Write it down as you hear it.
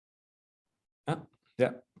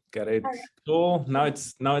Yeah, got it. All right. Cool. Now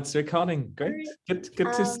it's recording. All Great. right.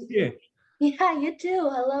 Good to see you. Yeah, you too.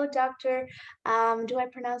 Hello, Doctor. Do I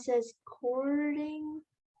pronounce it as Kording?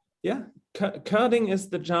 Yeah, Körding is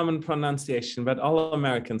the German pronunciation, but all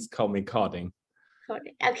Americans call me Kording.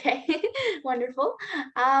 Kording. Okay, wonderful.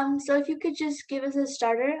 So if you could just give us a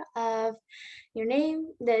starter of your name,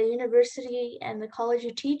 the university, and the college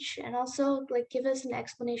you teach, and also like give us an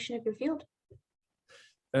explanation of your field.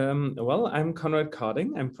 Well, I'm Konrad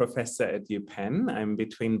Kording. I'm professor at UPenn. I'm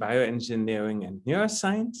between bioengineering and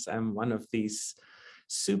neuroscience. I'm one of these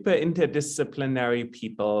super interdisciplinary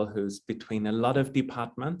people who's between a lot of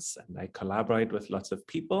departments, and I collaborate with lots of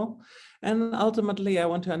people. And ultimately, I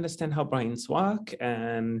want to understand how brains work.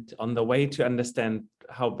 And on the way to understand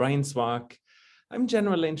how brains work, I'm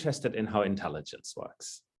generally interested in how intelligence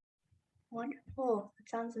works. Wonderful. That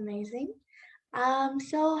sounds amazing.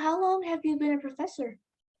 So how long have you been a professor?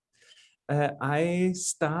 I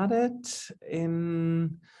started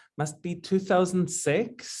in, must be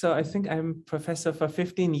 2006. So I think I'm professor for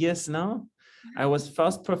 15 years now. I was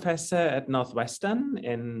first professor at Northwestern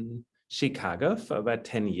in Chicago for about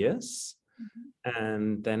 10 years.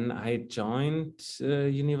 And then I joined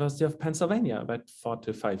University of Pennsylvania about 4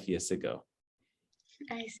 to 5 years ago.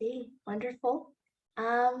 I see. Wonderful.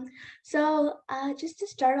 So just to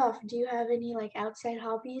start off, do you have any like outside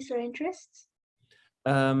hobbies or interests?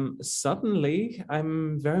 Suddenly,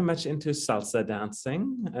 I'm very much into salsa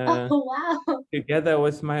dancing. Oh, wow. Together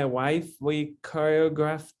with my wife, we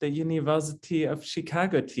choreographed the University of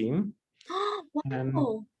Chicago team and,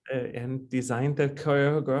 Wow. and designed the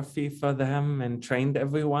choreography for them and trained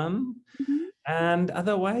everyone. Mhm. And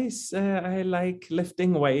otherwise, I like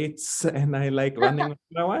lifting weights and I like running with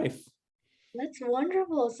my wife. That's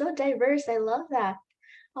wonderful. So diverse. I love that.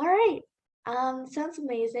 All right. Sounds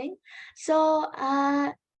amazing. So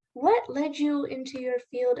what led you into your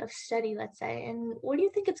field of study, let's say, and where do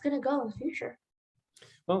you think it's going to go in the future?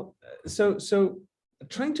 Well, so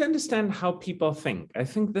trying to understand how people think. I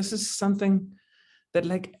think this is something that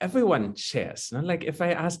like everyone shares. You know? Like if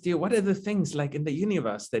I asked you, what are the things like in the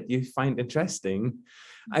universe that you find interesting?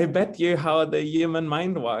 I bet you how the human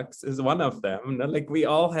mind works is one of them. You know? Like we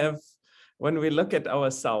all have, when we look at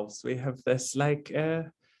ourselves, we have this like,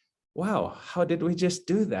 wow, how did we just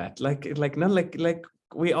do that? Like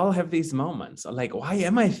we all have these moments. Or like, why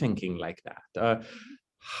am I thinking like that?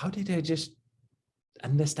 How did I just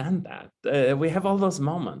understand that? We have all those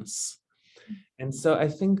moments. And so I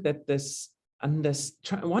think that this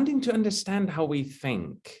wanting to understand how we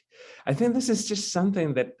think, I think this is just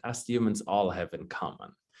something that us humans all have in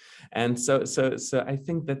common. And so I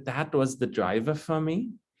think that was the driver for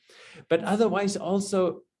me. But otherwise,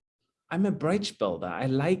 also, I'm a bridge builder. I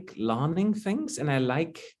like learning things and I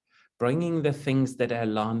like bringing the things that I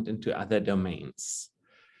learned into other domains.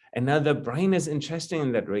 And now the brain is interesting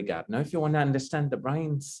in that regard. Now, if you want to understand the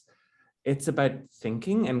brains, it's about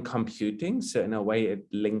thinking and computing. So in a way, it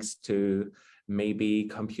links to maybe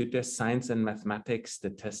computer science and mathematics,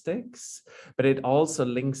 statistics, but it also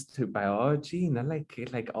links to biology, you know,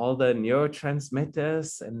 like all the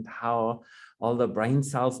neurotransmitters and how all the brain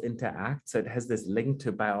cells interact. So it has this link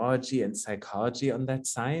to biology and psychology on that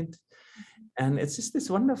side. And it's just this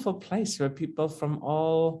wonderful place where people from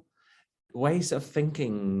all ways of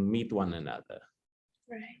thinking meet one another.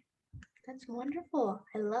 Right. That's wonderful.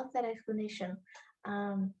 I love that explanation.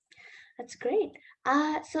 Um, that's great.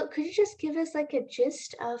 So could you just give us like a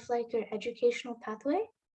gist of like your educational pathway?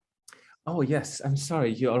 Oh, yes. I'm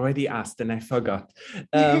sorry. You already asked and I forgot.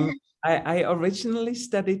 Um, I originally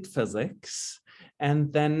studied physics.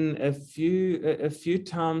 And then a few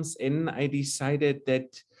terms in, I decided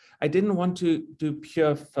that I didn't want to do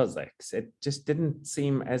pure physics. It just didn't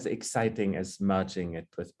seem as exciting as merging it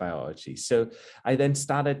with biology. So I then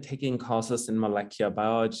started taking courses in molecular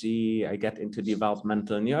biology. I got into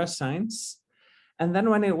developmental neuroscience. And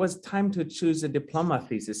then when it was time to choose a diploma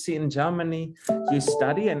thesis, see, in Germany, you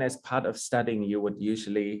study, and as part of studying, you would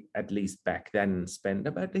usually, at least back then, spend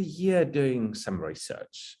about a year doing some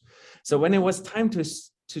research. So when it was time to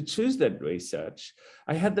choose that research,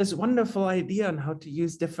 I had this wonderful idea on how to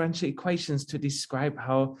use differential equations to describe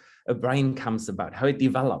how a brain comes about, how it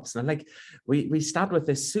develops. And like we start with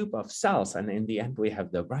this soup of cells, and in the end, we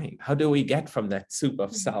have the brain. How do we get from that soup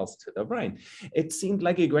of cells to the brain? It seemed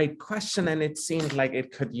like a great question, and it seemed like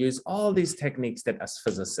it could use all these techniques that us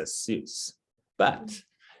physicists use. But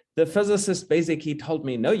the physicist basically told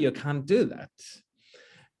me, no, you can't do that.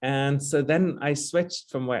 And so then I switched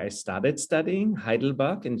from where I started studying,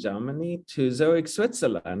 Heidelberg in Germany, to Zurich,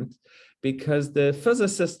 Switzerland, because the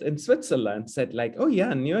physicist in Switzerland said like, oh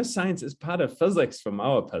yeah, neuroscience is part of physics from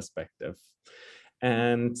our perspective.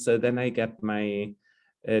 And so then I got my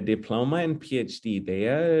diploma and PhD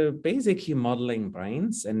there, basically modeling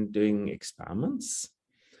brains and doing experiments.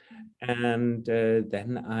 And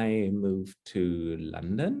then I moved to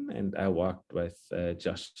London, and I worked with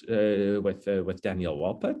with Daniel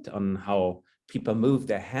Walpert on how people move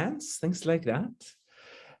their hands, things like that.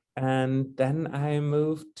 And then I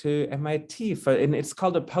moved to MIT and it's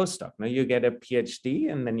called a postdoc. Now you get a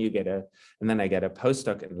PhD, and then I get a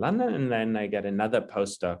postdoc in London, and then I get another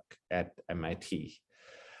postdoc at MIT.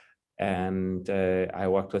 And I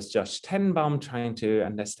worked with Josh Tenbaum trying to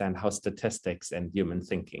understand how statistics and human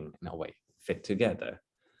thinking in a way fit together.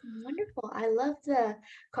 Wonderful. I love the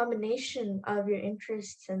combination of your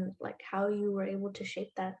interests and like how you were able to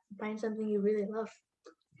shape that, find something you really love.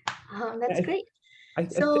 That's great. I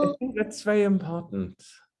So think that's very important.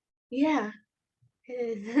 yeah,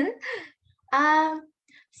 it is. Um,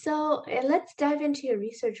 so let's dive into your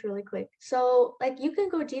research really quick. So like you can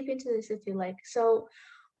go deep into this if you like. So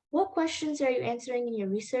what questions are you answering in your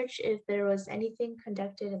research? If there was anything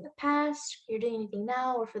conducted in the past, you're doing anything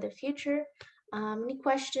now or for the future? Any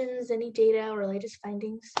questions, any data or latest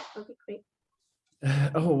findings? That'd be great.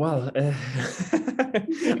 Oh well,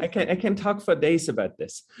 I can talk for days about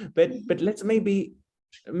this, but let's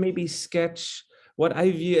maybe sketch what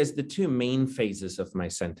I view as the two main phases of my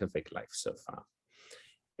scientific life so far.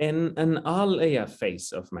 In an earlier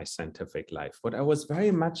phase of my scientific life, what I was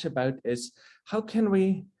very much about is how can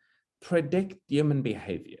we predict human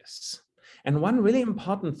behaviors? And one really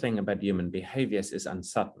important thing about human behaviors is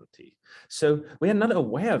uncertainty. So we are not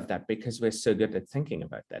aware of that because we're so good at thinking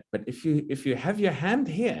about that. But if you have your hand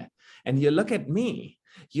here and you look at me,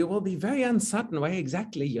 you will be very uncertain where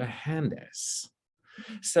exactly your hand is.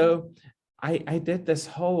 So I did this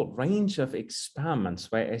whole range of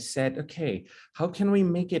experiments where I said, okay, how can we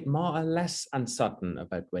make it more or less uncertain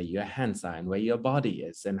about where your hands are and where your body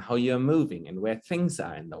is and how you're moving and where things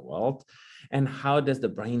are in the world? And how does the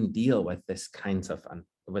brain deal with this kind of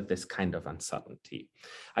uncertainty?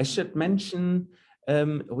 I should mention,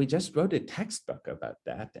 we just wrote a textbook about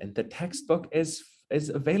that, and the textbook is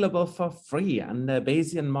available for free on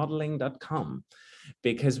bayesianmodeling.com.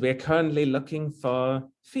 because we're currently looking for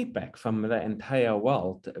feedback from the entire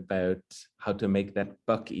world about how to make that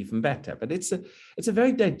book even better. But it's a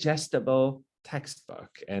very digestible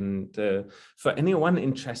textbook. And for anyone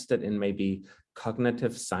interested in maybe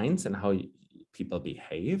cognitive science and how people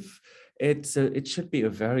behave, it should be a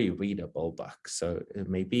very readable book. So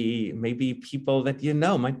maybe people that you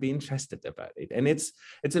know might be interested about it. And it's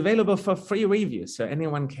available for free review, so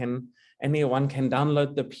anyone can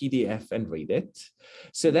download the PDF and read it.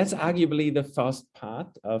 So that's arguably the first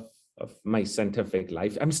part of my scientific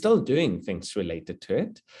life. I'm still doing things related to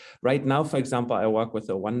it. Right now, for example, I work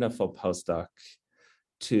with a wonderful postdoc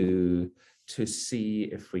to see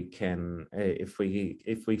if we can if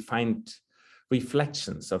we find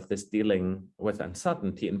reflections of this dealing with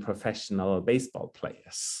uncertainty in professional baseball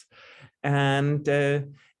players. And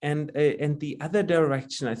the other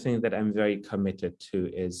direction I think that I'm very committed to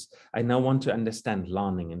is I now want to understand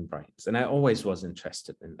learning in brains. And I always was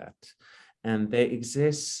interested in that. And there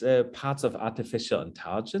exists parts of artificial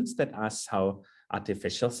intelligence that ask how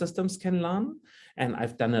artificial systems can learn. And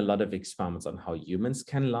I've done a lot of experiments on how humans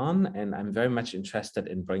can learn. And I'm very much interested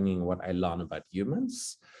in bringing what I learn about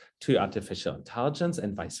humans to artificial intelligence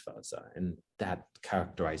and vice versa. And that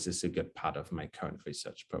characterizes a good part of my current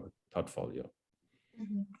research portfolio.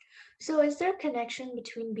 Mm-hmm. So is there a connection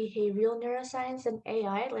between behavioral neuroscience and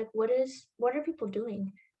AI? Like what are people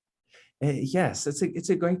doing? Yes, it's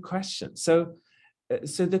a great question. So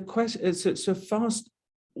the question so first,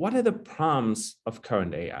 what are the problems of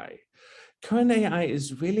current AI? Current AI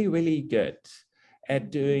is really, really good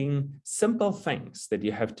at doing simple things that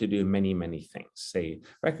you have to do many, many things. Say,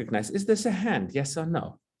 recognize, is this a hand? Yes or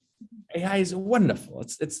no? AI is wonderful.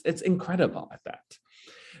 It's incredible at that.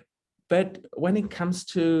 But when it comes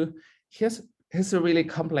to, here's a really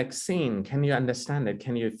complex scene. Can you understand it?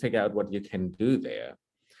 Can you figure out what you can do there?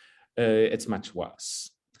 It's much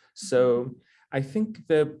worse. So I think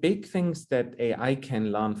the big things that AI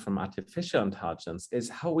can learn from artificial intelligence is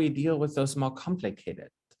how we deal with those more complicated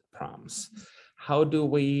problems. How do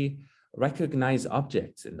we recognize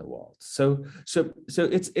objects in the world? So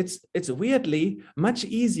it's weirdly much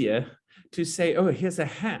easier to say, oh, here's a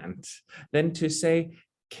hand, than to say,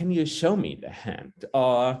 can you show me the hand?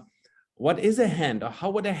 Or what is a hand, or how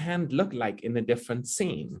would a hand look like in a different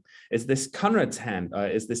scene? Is this Konrad's hand, or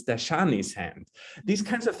is this Dashani's hand? These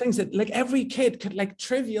kinds of things that like every kid could like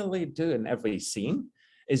trivially do in every scene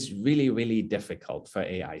is really, really difficult for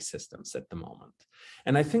AI systems at the moment.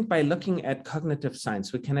 And I think by looking at cognitive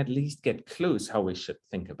science, we can at least get clues how we should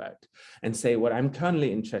think about and say what I'm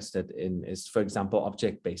currently interested in is, for example,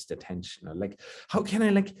 object-based attention, or like, how can I,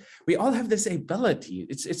 like, we all have this ability.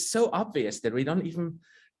 It's so obvious that we don't even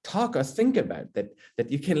talk or think about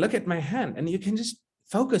that you can look at my hand and you can just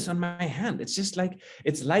focus on my hand.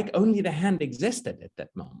 It's like only the hand existed at that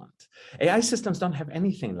moment. AI systems don't have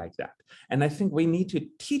anything like that. And I think we need to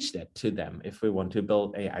teach that to them if we want to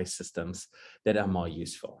build AI systems that are more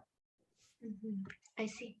useful. I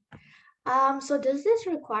see. So does this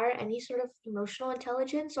require any sort of emotional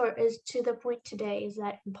intelligence, or is to the point today, is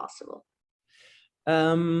that impossible?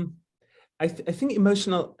 I think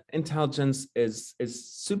emotional intelligence is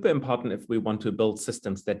super important if we want to build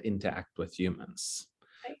systems that interact with humans.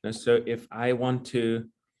 Right. So if I want to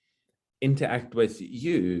interact with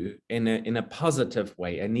you in a positive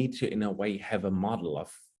way, I need to, in a way, have a model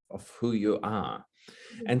of who you are.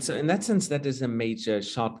 And so in that sense, that is a major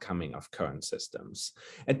shortcoming of current systems.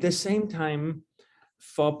 At the same time,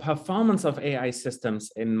 for performance of AI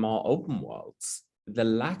systems in more open worlds, the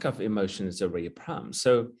lack of emotion is a real problem.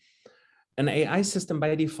 So an AI system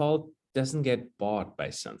by default doesn't get bored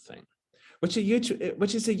by something, which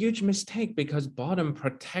is a huge mistake, because boredom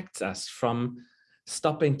protects us from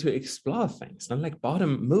stopping to explore things. Not like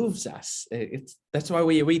boredom moves us. That's why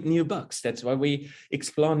we read new books. That's why we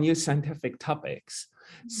explore new scientific topics.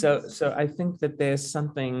 So I think that there's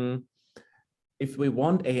something, if we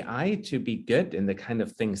want AI to be good in the kind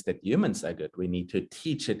of things that humans are good, we need to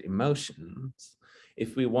teach it emotions.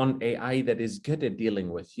 If we want AI that is good at dealing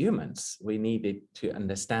with humans, we need it to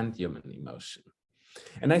understand human emotion.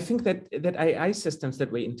 And I think that AI systems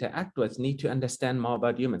that we interact with need to understand more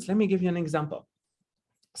about humans. Let me give you an example.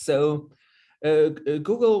 So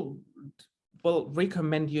Google will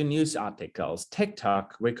recommend you news articles.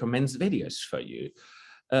 TikTok recommends videos for you.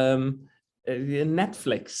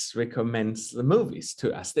 Netflix recommends the movies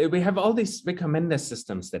to us. We have all these recommender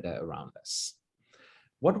systems that are around us.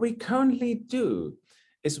 What we currently do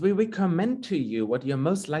is we recommend to you what you're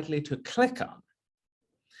most likely to click on.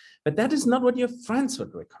 But that is not what your friends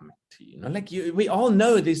would recommend to you. Like we all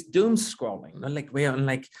know this doom scrolling. Like we're on,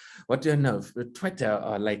 like, what do you know, Twitter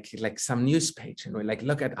or like some news page, and we like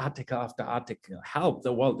look at article after article. Help,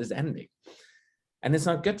 the world is ending, and it's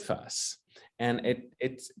not good for us. And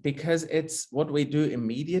it's because it's what we do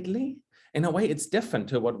immediately. In a way, it's different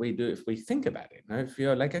to what we do if we think about it. If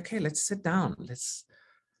you're like, okay, let's sit down, let's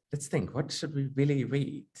think, what should we really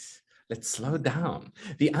read? Let's slow down.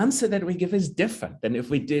 The answer that we give is different than if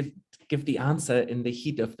we did give the answer in the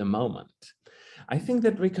heat of the moment. I think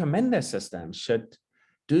that recommender systems should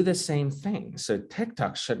do the same thing. So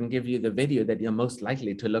TikTok shouldn't give you the video that you're most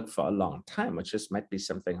likely to look for a long time, which just might be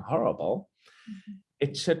something horrible.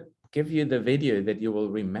 It should give you the video that you will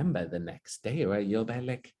remember the next day, where you'll be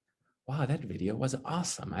like, wow, that video was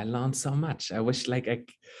awesome. I learned so much. I wish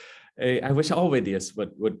all videos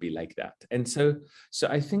would be like that. And so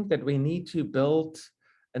I think that we need to build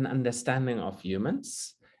an understanding of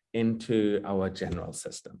humans into our general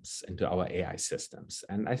systems, into our AI systems.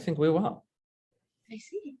 And I think we will. I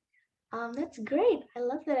see. That's great. I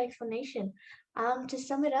love that explanation. To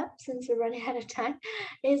sum it up, since we're running out of time,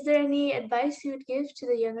 is there any advice you would give to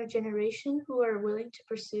the younger generation who are willing to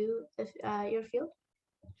pursue your field?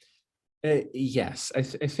 Yes, I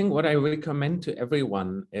think what I recommend to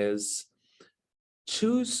everyone is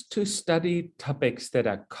choose to study topics that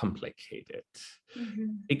are complicated,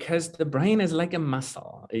 because the brain is like a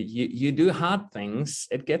muscle. You do hard things,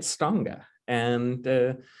 it gets stronger. And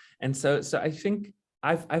so I think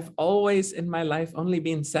I've always in my life only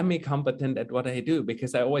been semi-competent at what I do,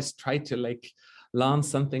 because I always try to like learn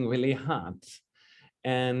something really hard.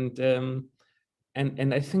 And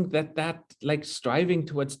I think that like striving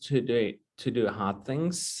towards to do hard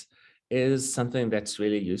things is something that's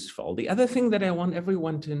really useful. The other thing that I want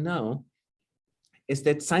everyone to know is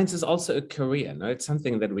that science is also a career. No, it's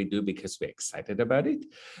something that we do because we're excited about it,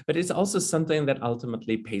 but it's also something that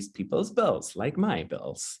ultimately pays people's bills, like my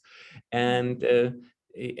bills. And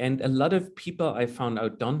a lot of people I found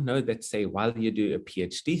out don't know that, say, while you do a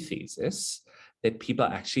PhD thesis, that people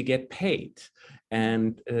actually get paid.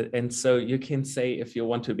 And so you can say, if you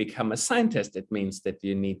want to become a scientist, it means that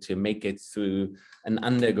you need to make it through an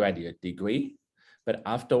undergraduate degree. But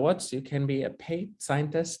afterwards, you can be a paid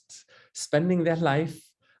scientist, spending their life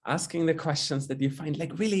asking the questions that you find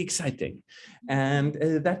like really exciting. And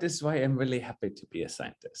that is why I'm really happy to be a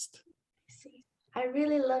scientist. I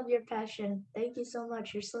really love your passion. Thank you so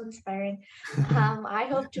much. You're so inspiring. I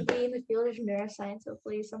hope to be in the field of neuroscience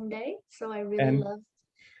hopefully someday. So I really love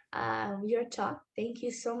your talk. Thank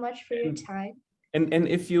you so much for your time. And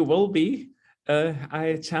if you will be,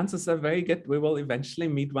 chances are very good we will eventually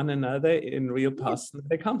meet one another in real person at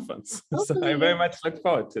the conference. So Hopefully, I very much look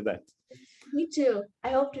forward to that. me too. I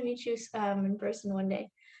hope to meet you in person one day.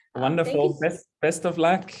 Thank Wonderful. you. Best of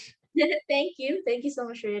luck. Thank you. Thank you so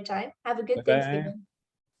much for your time. Have a good Bye. Thanksgiving.